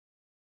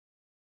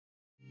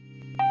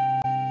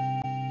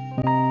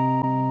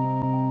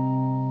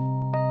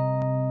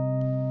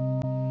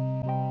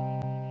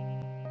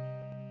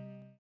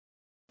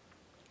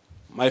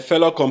My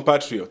fellow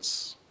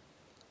compatriots,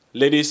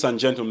 ladies and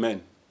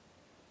gentlemen,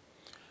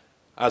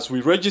 as we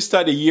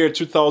register the year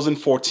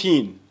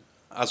 2014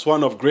 as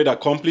one of great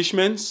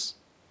accomplishments,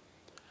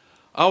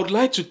 I would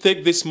like to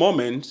take this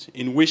moment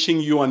in wishing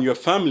you and your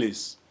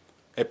families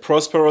a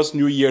prosperous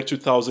new year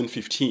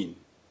 2015.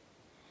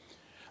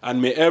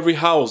 And may every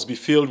house be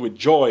filled with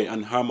joy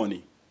and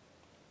harmony.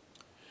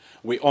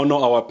 We honor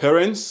our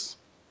parents,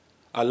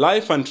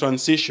 alive and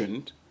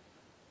transitioned,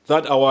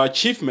 that our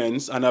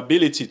achievements and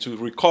ability to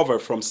recover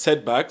from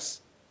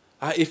setbacks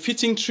are a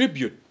fitting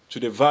tribute to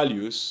the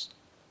values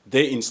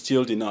they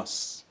instilled in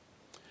us.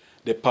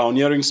 The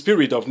pioneering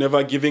spirit of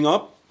never giving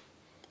up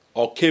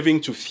or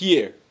caving to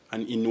fear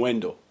and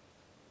innuendo.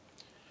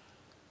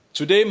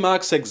 Today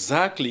marks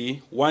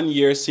exactly 1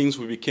 year since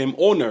we became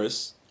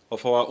owners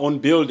of our own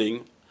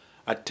building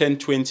at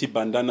 1020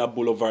 Bandana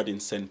Boulevard in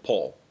St.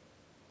 Paul.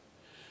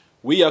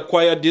 We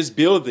acquired this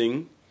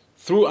building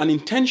through an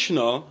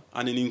intentional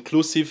and an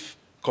inclusive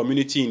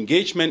community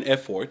engagement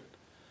effort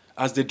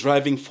as the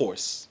driving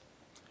force.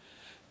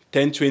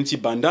 1020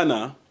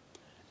 Bandana,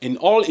 in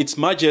all its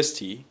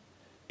majesty,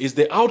 is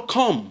the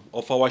outcome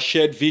of our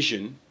shared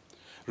vision,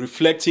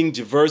 reflecting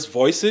diverse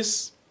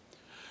voices,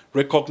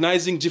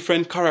 recognizing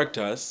different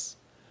characters,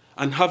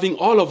 and having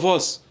all of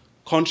us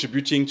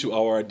contributing to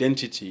our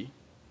identity,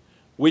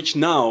 which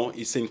now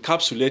is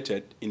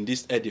encapsulated in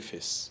this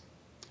edifice.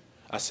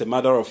 As a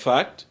matter of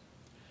fact,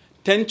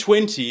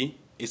 1020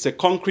 is a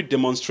concrete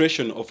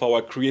demonstration of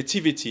our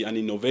creativity and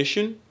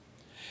innovation,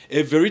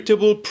 a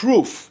veritable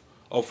proof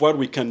of what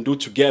we can do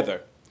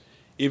together,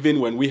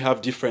 even when we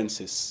have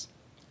differences.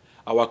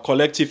 Our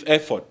collective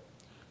effort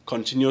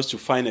continues to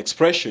find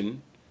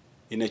expression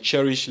in a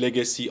cherished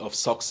legacy of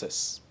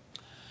success.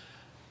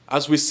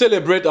 As we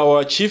celebrate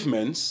our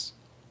achievements,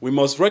 we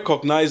must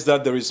recognize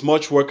that there is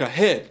much work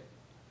ahead,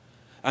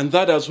 and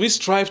that as we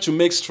strive to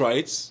make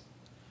strides,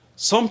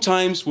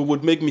 sometimes we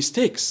would make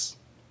mistakes,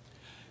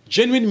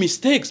 genuine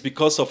mistakes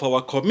because of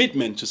our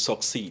commitment to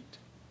succeed.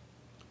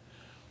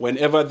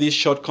 Whenever these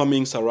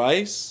shortcomings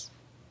arise,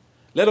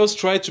 let us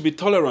try to be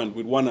tolerant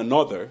with one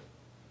another,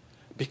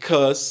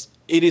 because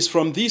it is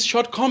from these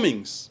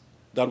shortcomings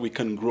that we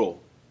can grow.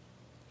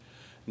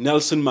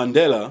 Nelson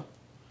Mandela,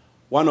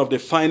 one of the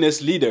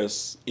finest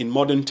leaders in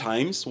modern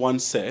times,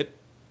 once said,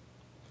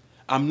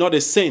 "I'm not a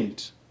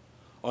saint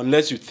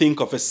unless you think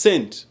of a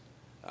saint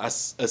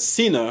as a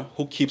sinner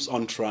who keeps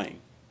on trying."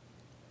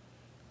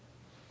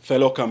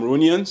 Fellow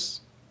Cameroonians,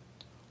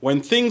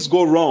 when things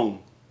go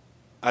wrong,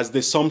 as they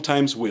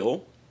sometimes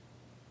will,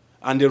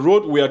 and the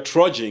road we are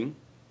trudging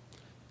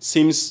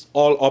seems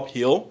all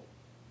uphill,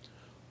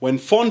 when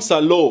funds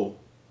are low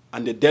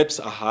and the debts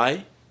are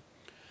high,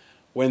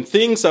 when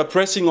things are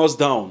pressing us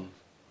down,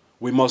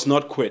 we must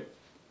not quit.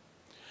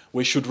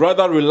 We should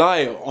rather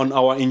rely on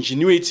our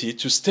ingenuity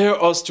to steer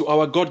us to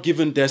our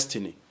God-given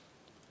destiny.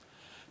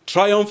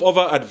 Triumph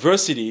over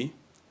adversity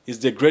is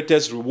the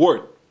greatest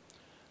reward,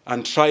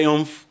 and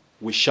triumph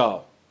we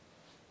shall.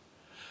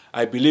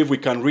 I believe we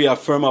can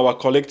reaffirm our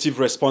collective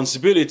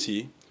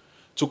responsibility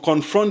to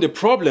confront the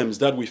problems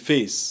that we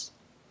face.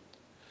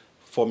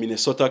 For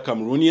Minnesota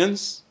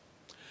Cameroonians,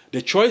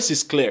 the choice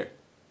is clear.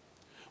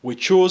 We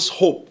choose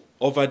hope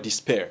over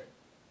despair.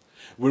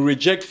 We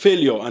reject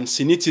failure and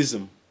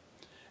cynicism,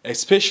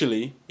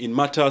 especially in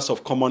matters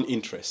of common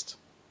interest.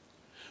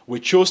 We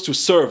chose to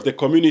serve the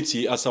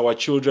community as our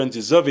children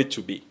deserve it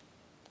to be.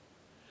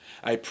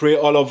 I pray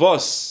all of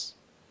us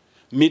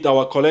meet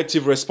our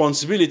collective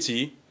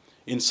responsibility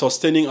in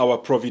sustaining our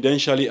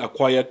providentially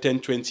acquired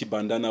 1020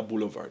 Bandana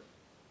Boulevard.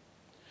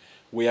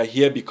 We are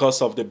here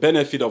because of the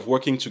benefit of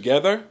working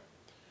together,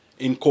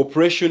 in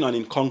cooperation and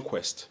in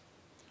conquest.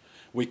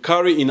 We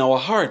carry in our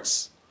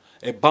hearts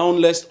a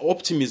boundless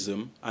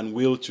optimism and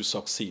will to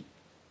succeed.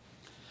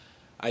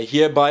 I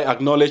hereby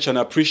acknowledge and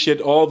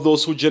appreciate all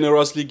those who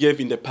generously gave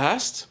in the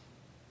past.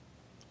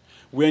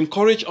 We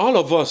encourage all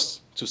of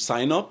us to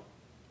sign up,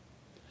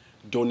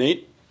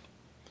 donate,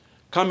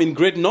 come in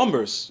great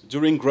numbers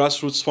during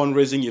grassroots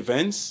fundraising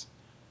events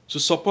to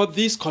support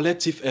these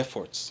collective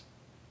efforts.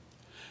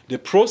 The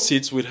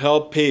proceeds will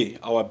help pay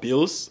our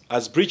bills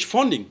as bridge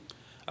funding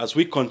as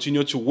we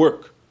continue to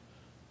work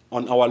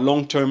on our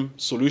long-term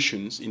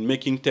solutions in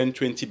making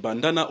 1020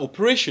 Bandana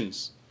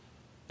operations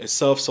a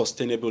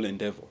self-sustainable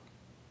endeavor.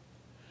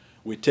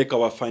 We take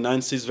our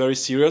finances very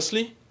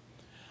seriously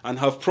and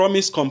have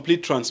promised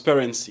complete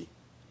transparency.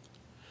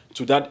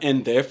 To that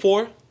end,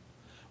 therefore,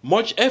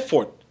 much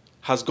effort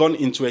has gone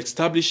into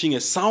establishing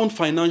a sound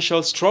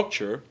financial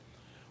structure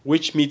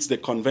which meets the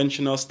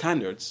conventional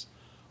standards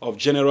of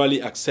generally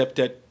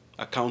accepted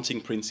accounting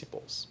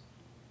principles.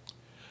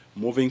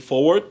 Moving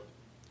forward,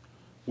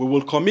 we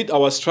will commit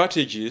our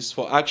strategies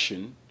for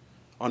action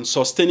on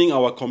sustaining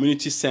our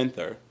community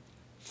center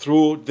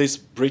through this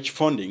bridge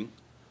funding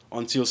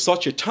until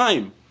such a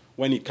time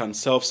when it can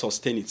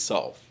self-sustain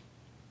itself.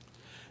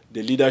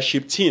 The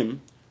leadership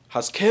team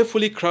has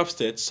carefully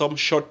crafted some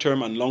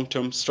short-term and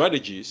long-term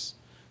strategies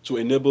to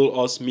enable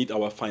us meet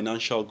our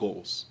financial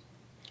goals.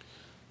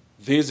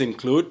 These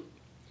include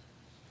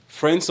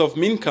Friends of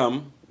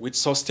MINCAM with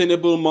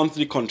sustainable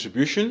monthly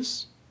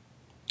contributions,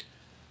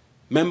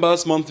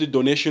 members' monthly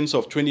donations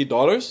of $20,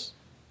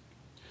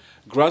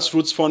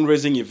 grassroots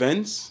fundraising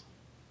events.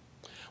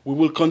 We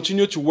will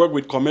continue to work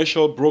with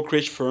commercial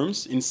brokerage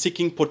firms in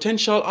seeking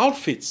potential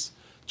outfits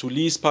to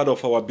lease part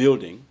of our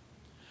building,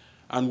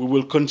 and we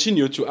will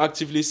continue to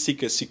actively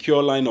seek a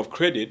secure line of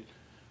credit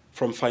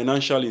from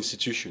financial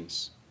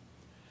institutions.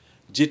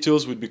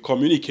 Details will be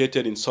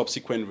communicated in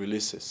subsequent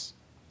releases.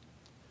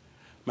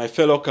 My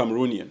fellow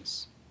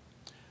Cameroonians,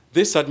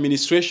 this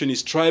administration is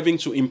striving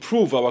to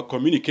improve our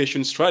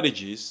communication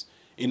strategies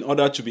in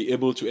order to be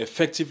able to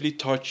effectively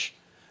touch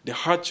the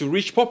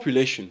hard-to-reach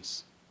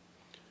populations.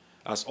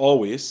 As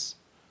always,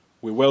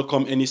 we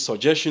welcome any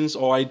suggestions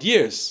or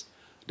ideas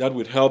that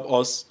would help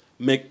us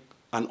make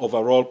an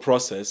overall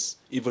process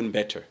even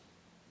better.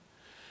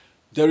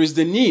 There is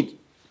the need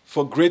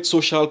for great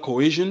social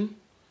cohesion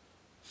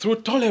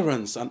through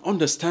tolerance and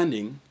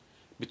understanding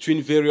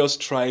between various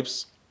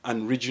tribes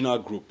and regional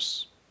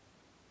groups.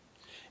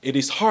 It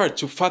is hard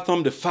to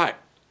fathom the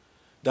fact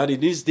that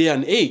in this day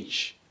and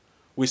age,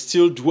 we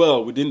still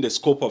dwell within the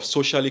scope of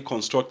socially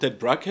constructed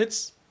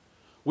brackets,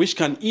 which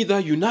can either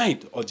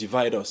unite or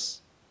divide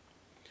us.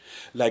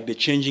 Like the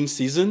changing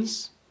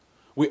seasons,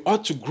 we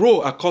ought to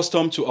grow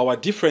accustomed to our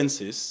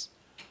differences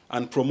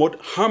and promote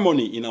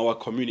harmony in our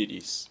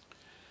communities.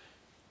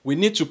 We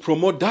need to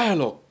promote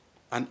dialogue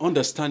and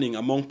understanding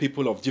among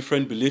people of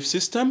different belief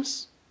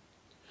systems.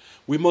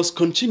 We must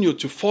continue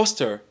to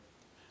foster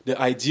the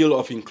ideal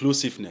of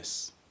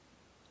inclusiveness.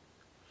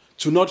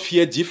 To not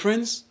fear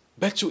difference,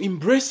 but to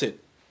embrace it.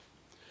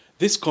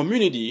 This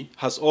community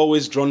has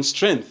always drawn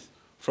strength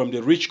from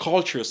the rich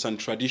cultures and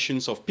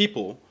traditions of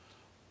people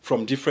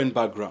from different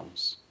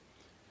backgrounds.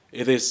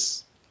 It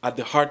is at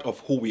the heart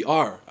of who we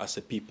are as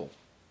a people.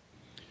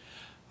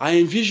 I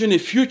envision a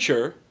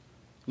future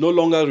no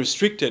longer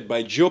restricted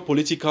by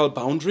geopolitical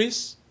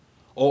boundaries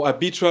or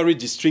arbitrary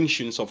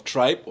distinctions of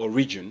tribe or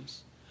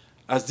regions,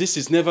 as this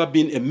has never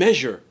been a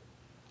measure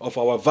of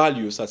our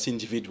values as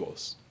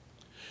individuals.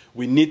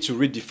 We need to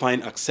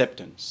redefine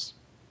acceptance.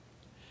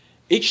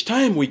 Each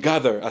time we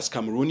gather as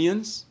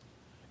Cameroonians,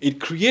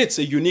 it creates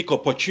a unique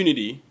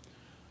opportunity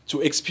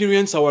to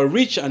experience our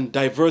rich and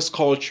diverse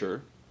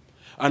culture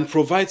and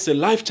provides a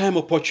lifetime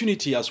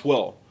opportunity as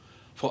well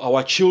for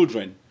our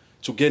children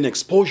to gain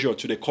exposure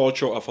to the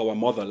culture of our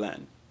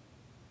motherland.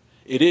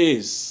 It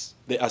is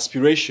the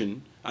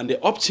aspiration and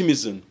the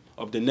optimism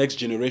of the next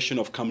generation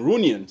of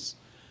Cameroonians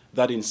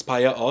that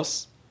inspire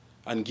us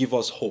and give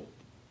us hope.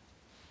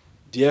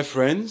 Dear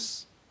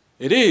friends,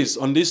 it is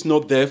on this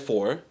note,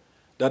 therefore,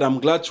 that I'm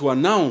glad to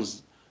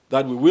announce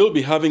that we will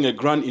be having a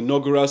grand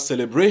inaugural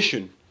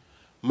celebration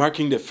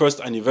marking the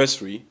first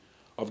anniversary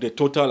of the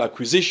total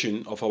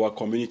acquisition of our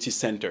community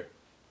center.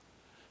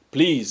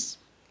 Please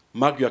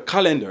mark your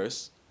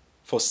calendars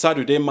for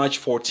Saturday, March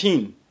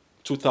 14,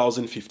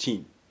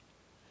 2015.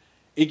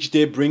 Each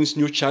day brings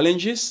new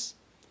challenges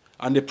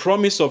and the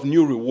promise of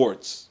new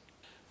rewards.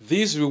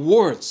 These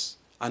rewards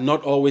are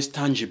not always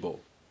tangible.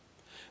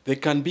 They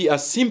can be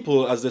as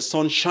simple as the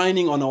sun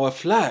shining on our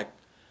flag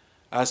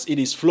as it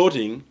is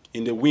floating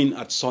in the wind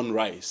at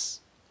sunrise.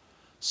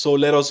 So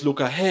let us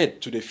look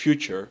ahead to the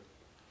future,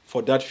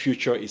 for that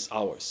future is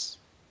ours.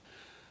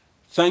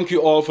 Thank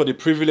you all for the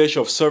privilege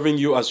of serving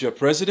you as your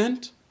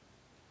president.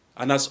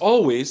 And as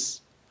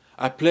always,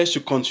 I pledge to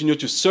continue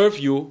to serve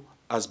you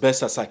as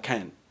best as I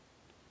can.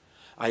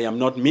 I am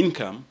not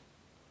MINCAM,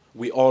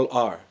 we all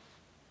are.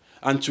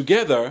 And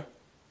together,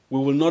 we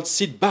will not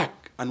sit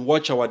back and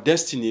watch our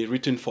destiny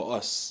written for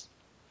us.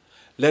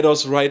 Let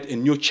us write a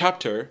new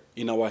chapter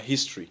in our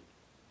history,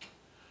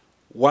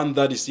 one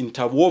that is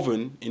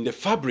interwoven in the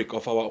fabric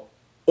of our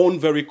own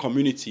very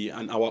community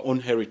and our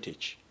own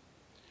heritage.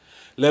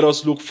 Let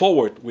us look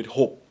forward with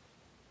hope.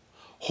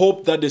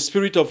 Hope that the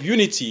spirit of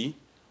unity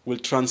will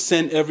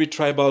transcend every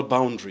tribal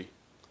boundary.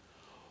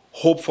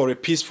 Hope for a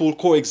peaceful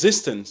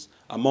coexistence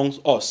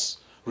amongst us,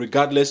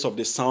 regardless of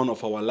the sound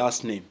of our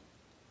last name.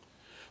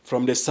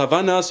 From the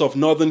savannas of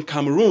northern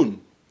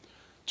Cameroon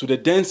to the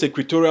dense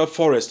equatorial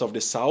forest of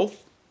the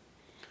south,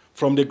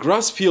 from the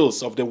grass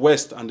fields of the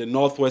west and the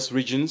northwest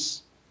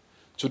regions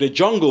to the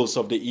jungles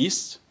of the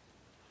east,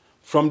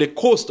 from the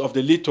coast of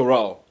the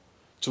littoral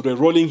to the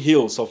rolling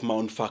hills of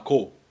Mount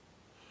Fako,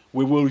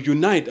 we will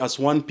unite as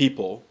one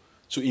people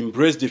to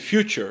embrace the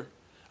future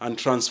and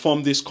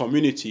transform this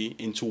community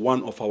into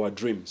one of our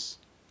dreams.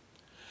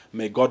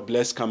 May God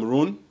bless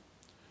Cameroon,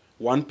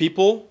 one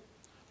people,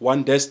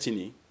 one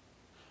destiny.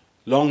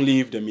 Long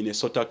live the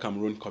Minnesota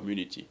Cameroon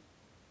community.